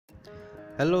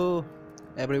Hello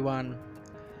everyone,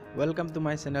 welcome to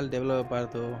my channel Developer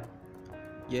Partha.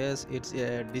 Yes, it's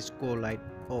a disco light.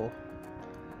 Oh,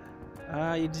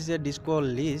 it is a disco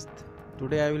list.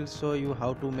 Today I will show you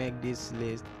how to make this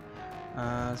list.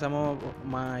 Some of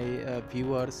my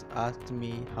viewers asked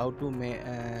me how to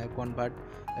convert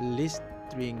a list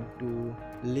string to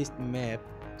list map,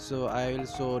 so I will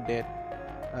show that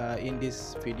in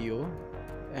this video.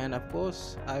 And of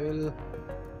course I will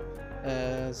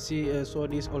show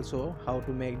this also how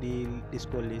to make the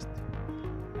disco list.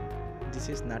 This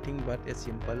is nothing but a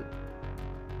simple.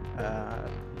 uh,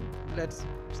 let's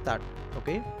start.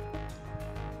 Okay,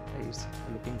 it's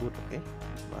looking good. Okay,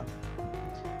 wow.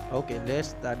 Okay,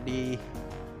 let's start the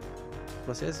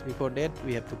process. Before that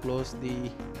we have to close the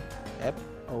app.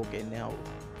 Okay, now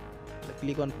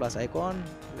click on plus icon.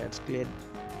 Let's create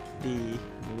the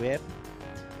new app.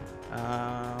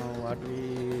 What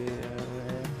we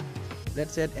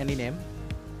let's set any name.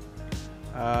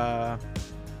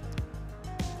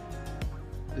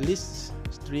 List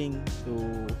string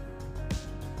to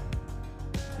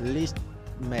list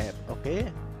map.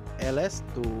 Okay, ls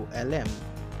to lm.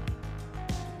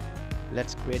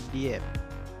 Let's create the app.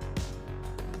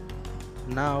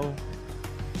 Now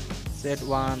set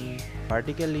one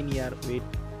vertical linear with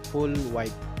full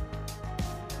white.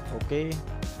 Okay,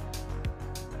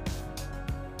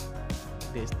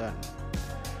 this done.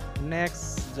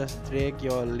 Next, just drag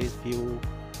your list view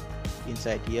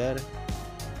inside here.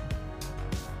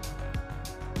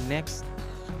 Next,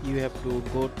 you have to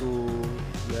go to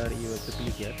here. You have to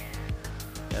click here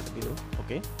that below.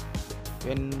 Okay,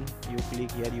 when you click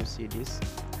here you see this.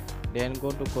 Then go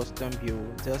to custom view,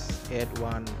 just add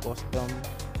one custom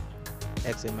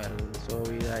XML. So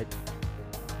we write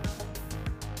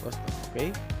custom.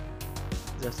 Okay,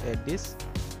 just add this.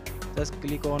 Just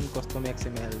click on custom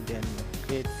XML, then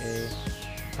create a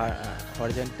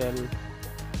horizontal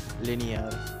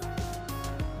linear.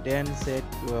 Then set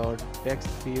your text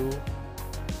view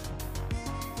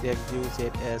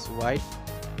set as white.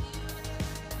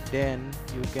 Then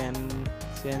you can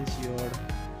change your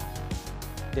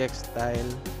text style,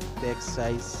 text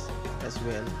size as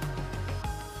well.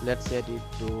 Let's set it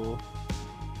to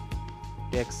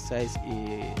text size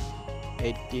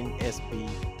 18 sp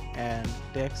and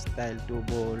text style to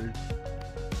bold,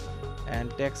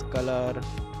 and text color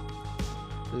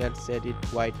let's set it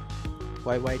white.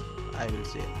 Why white? I will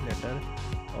say later.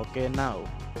 Okay, now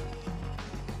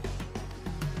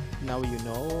you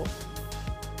know.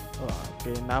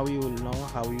 Okay, now you will know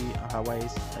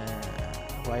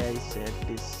why I set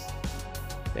this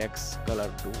text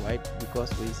color to white, because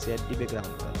we set the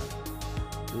background color.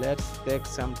 Let's take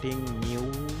something new,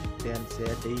 then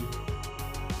set the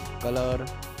color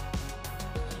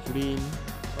green.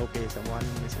 Okay, someone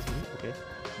messaged me. Okay,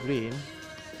 green,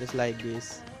 just like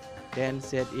this. Then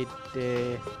set it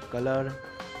color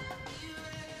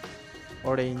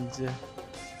orange.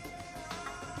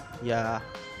 Yeah,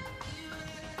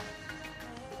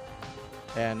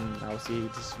 and now see,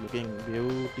 it is looking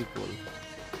beautiful.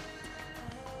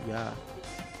 Yeah,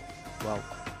 wow.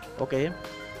 Okay,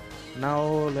 now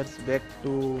let's back to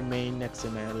main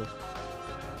XML.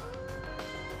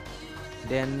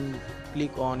 Then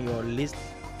click on your list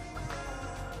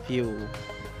view,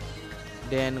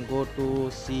 then go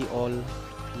to see all.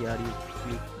 Here you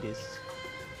click this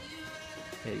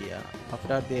area.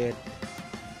 After that,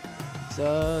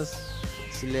 just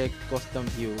select custom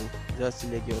view. Just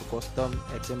select your custom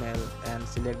XML and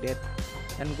select that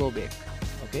and go back.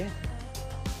 Okay,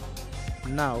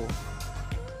 now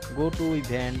go to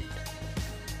event.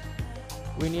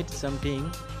 We need something,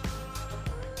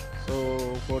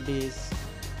 so for this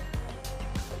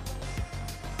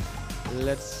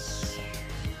let's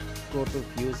go to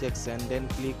view section, then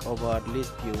click over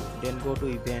list view, then go to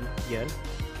event here,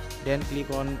 then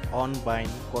click on bind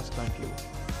custom view.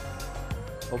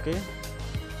 Okay,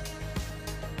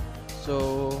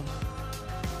 so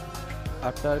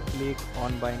after click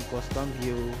on bind custom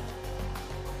view,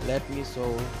 let me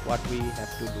show what we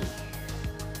have to do.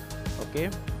 Okay,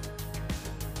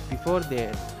 before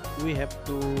that we have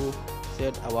to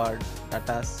set our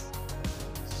data.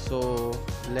 So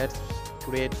let's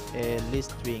create a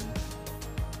list string.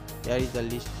 There is the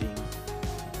list string.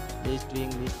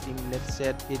 Let's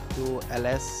set it to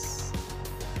ls.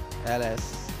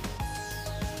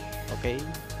 Okay,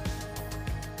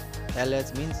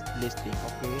 ls means listing.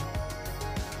 Okay,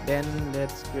 then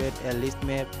let's create a list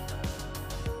map.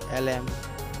 lm,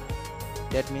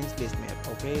 that means list map.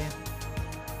 Okay,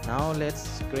 now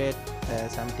let's create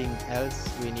something else.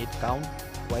 We need count.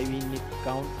 Why we need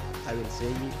count? I will say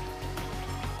it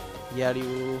here.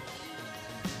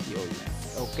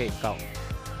 Okay, count.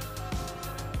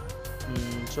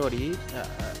 sorry,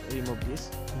 remove this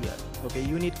here. Okay,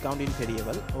 you need count in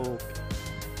variable. Okay,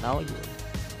 now you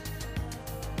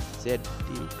set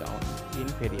the count in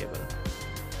variable,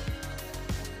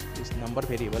 this number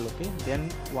variable. Okay, then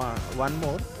one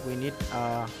more, we need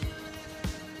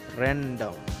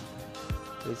random,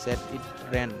 we set it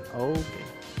ran. Okay,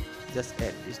 just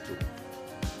add these two.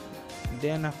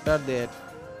 Then after that,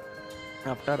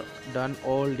 after done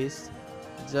all this,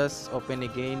 just open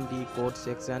again the code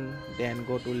section, then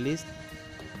go to list,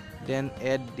 then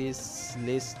add this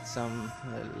list some,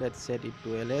 let's set it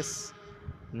to ls.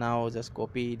 Now just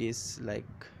copy this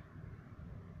like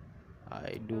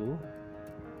I do,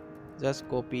 just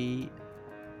copy,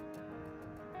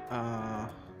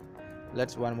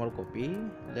 let's one more copy,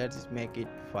 let's make it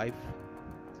 5.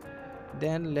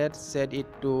 Then let's set it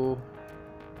to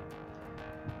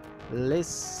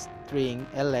list string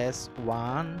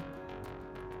ls1,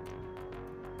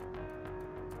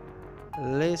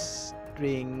 list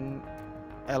string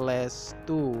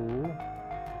ls2,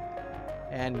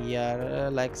 and here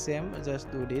like same,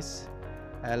 just do this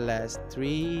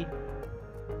ls3,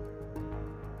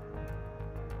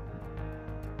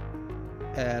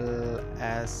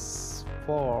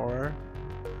 ls4,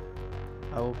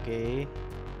 okay,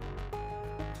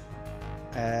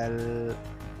 ls5.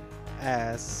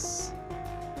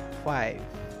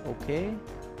 okay,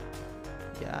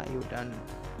 yeah, you done.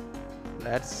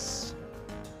 Let's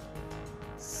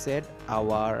set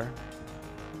our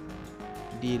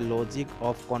the logic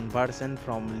of conversion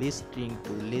from list string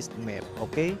to list map.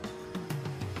 Okay,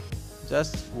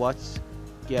 just watch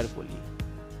carefully.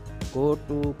 Go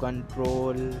to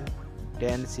control,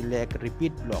 then select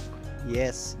repeat block.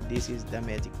 Yes, this is the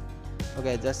magic.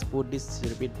 Okay, just put this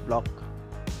repeat block.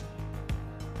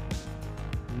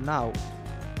 Now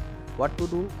what to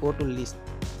do, go to list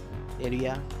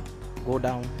area, go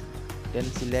down, then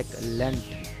select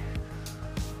length,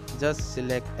 just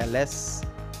select ls,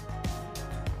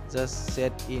 just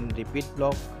set in repeat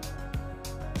block.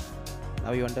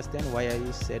 Now you understand why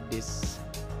I set this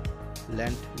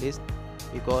length list,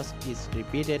 because it's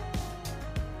repeated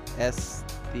as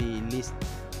the list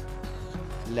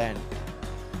length.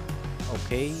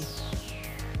 Okay,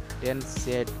 then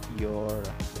set your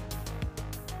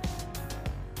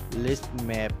list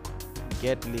map,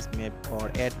 get list map or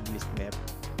add list map,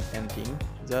 anything,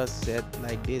 just set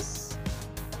like this.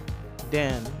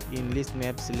 Then in list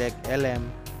map select lm,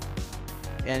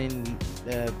 and in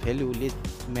value list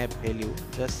map value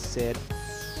just set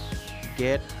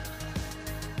get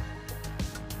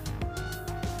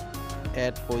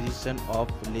at position of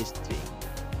list string.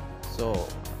 So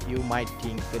you might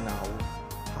think now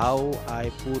how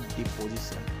I put the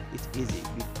position, it's easy,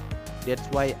 that's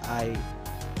why I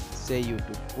say you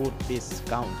to put this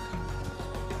count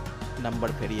number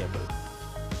variable.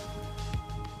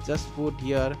 Just put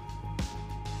here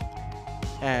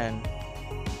and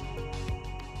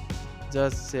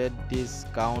just set this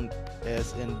count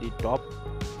as in the top.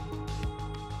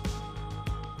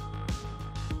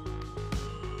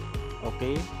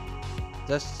 Okay,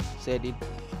 just set it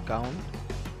count,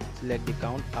 select the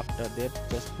count. After that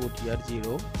just put here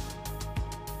 0.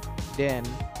 Then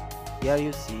here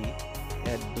you see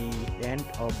at the end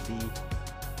of the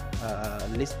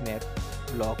list map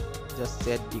block, just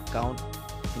set the count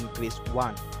increase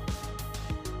 1,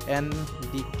 and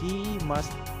the key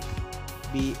must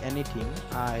be anything.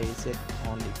 I set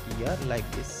only key here like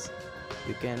this.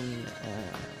 You can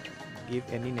give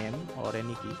any name or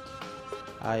any key.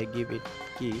 I give it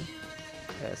key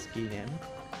as key name.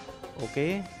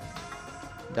 Okay,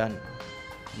 done.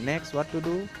 Next what to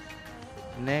do,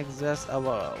 next just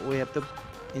we have to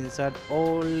insert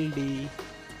all the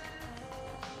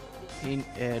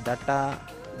data.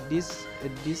 This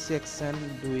section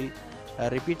do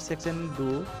repeat section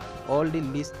do all the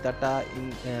list data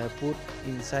in put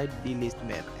inside the list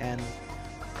map. And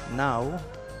now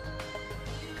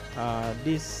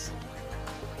this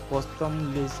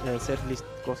custom list set list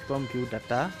custom view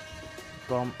data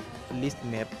from list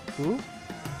map to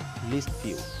list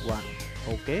view 1.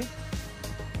 Okay,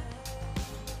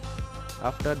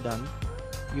 after done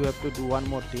you have to do one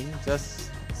more thing,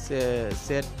 just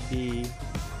set the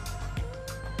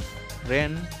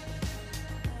ren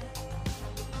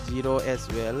 0 as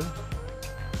well.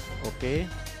 Okay,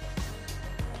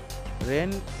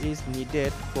 ren is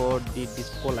needed for the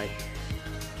disco light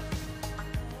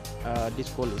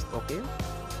disco list. Okay,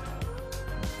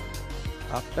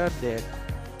 after that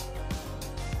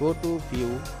go to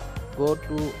view, go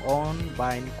to on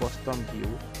bind custom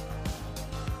view.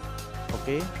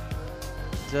 Okay,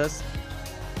 just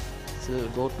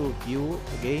go to view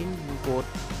again, import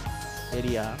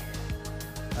area,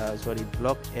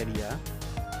 block area,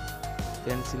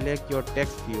 then select your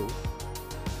text view.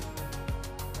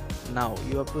 Now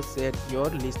you have to set your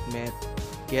list map,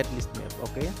 get list map.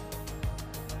 Okay,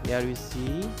 here we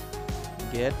see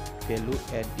get value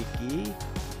at the key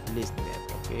list map.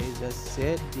 Okay, just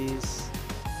set this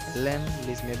ln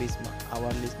list map is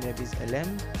our list map is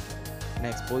ln.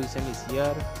 Next position is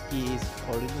here, key is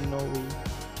already know we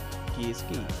key is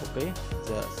key. Okay,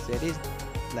 just set it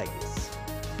like this.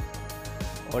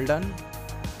 All done.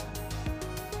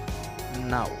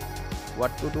 Now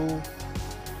what to do?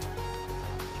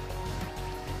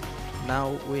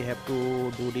 Now we have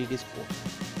to do the disco.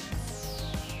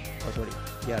 Oh sorry,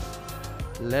 here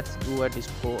let's do a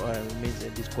disco means a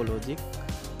disco logic.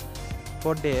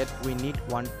 For that we need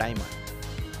one timer.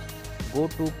 Go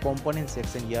to component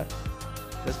section here,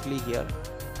 just click here,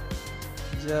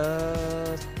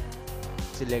 just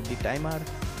select the timer,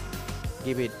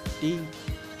 give it T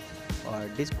or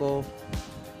disco.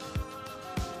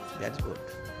 That's good.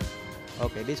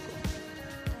 Okay, disco.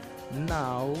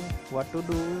 Now what to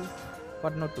do,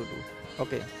 what not to do?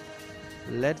 Okay,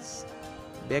 let's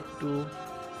back to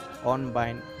on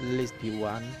bind list view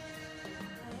 1.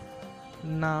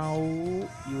 Now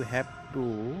you have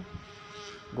to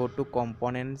go to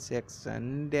component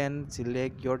section, then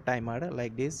select your timer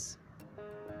like this,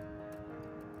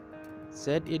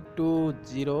 set it to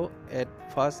 0 at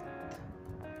first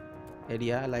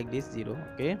area like this 0.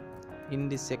 Okay, in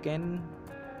the second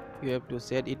you have to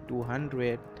set it to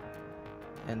 100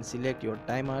 and select your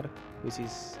timer, which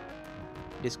is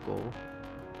disco.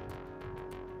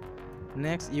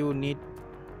 Next you need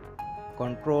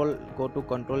control, go to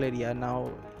control area. Now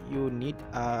you need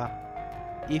a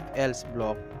if else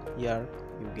block. Here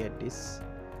you get this,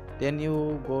 then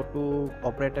you go to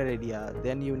operator area,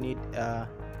 then you need a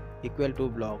equal to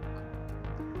block.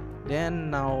 Then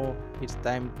now it's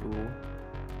time to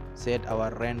set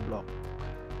our ren block.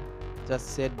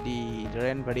 Just set the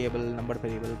ren variable number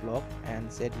variable block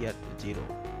and set here to 0.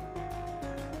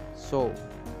 So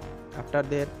after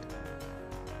that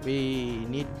we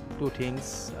need two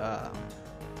things.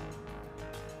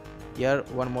 Here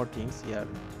one more things here.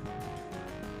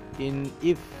 In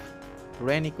if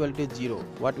ren equal to 0,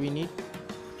 what we need,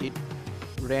 it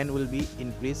ren will be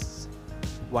increased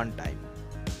one time.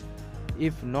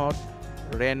 If not,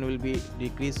 ren will be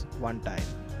decreased one time.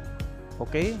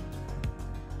 Okay,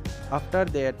 after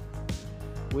that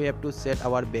we have to set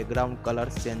our background color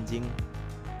changing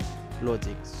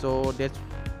logic. So that's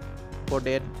for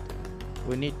that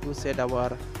we need to set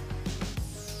our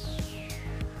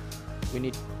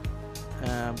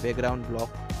background block,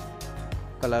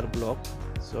 color block.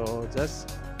 So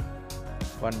just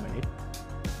 1 minute,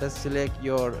 just select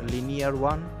your linear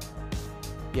one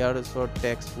here, so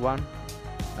text 1.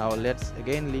 Now let's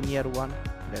again linear 1,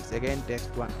 let's again text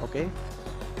 1. Okay,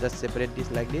 just separate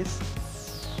this like this.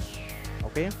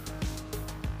 Okay,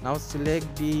 now select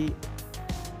the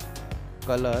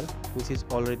color which is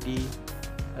already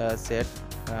set.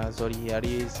 Here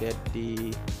is set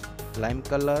the lime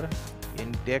color.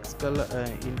 In text color,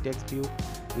 in text view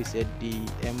we set the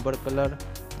amber color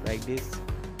like this.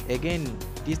 Again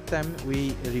this time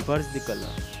we reverse the color.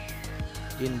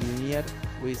 In linear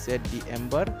we set the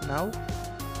amber now,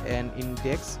 and in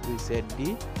text we set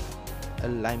the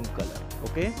lime color.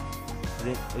 Okay,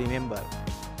 remember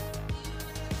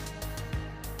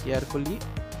carefully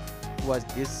watch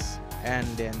this and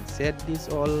then set this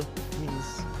all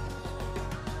things,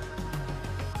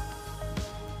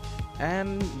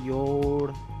 and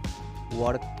your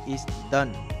work is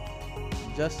done.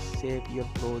 Just save your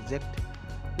project.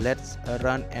 Let's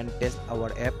run and test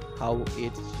our app how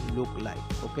it look like.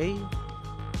 Okay,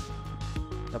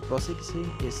 the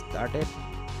processing is started.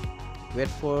 Wait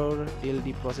for till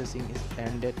the processing is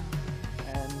ended,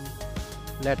 and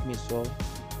let me show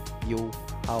you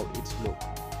how it's look.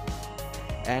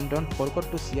 And don't forget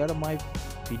to share my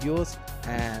videos,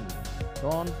 and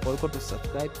don't forget to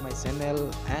subscribe my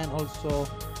channel, and also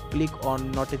click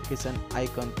on notification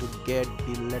icon to get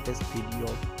the latest video.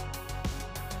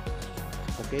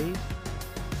 Okay,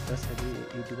 just every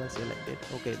YouTuber say like that.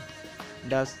 Okay,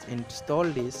 just install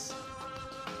this,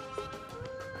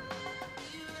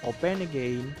 open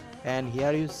again, and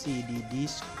here you see the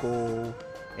disco,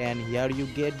 and here you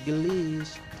get the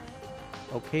list.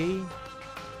 Okay,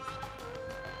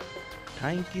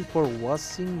 thank you for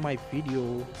watching my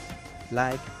video.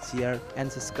 Like, share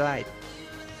and subscribe.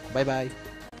 Bye bye.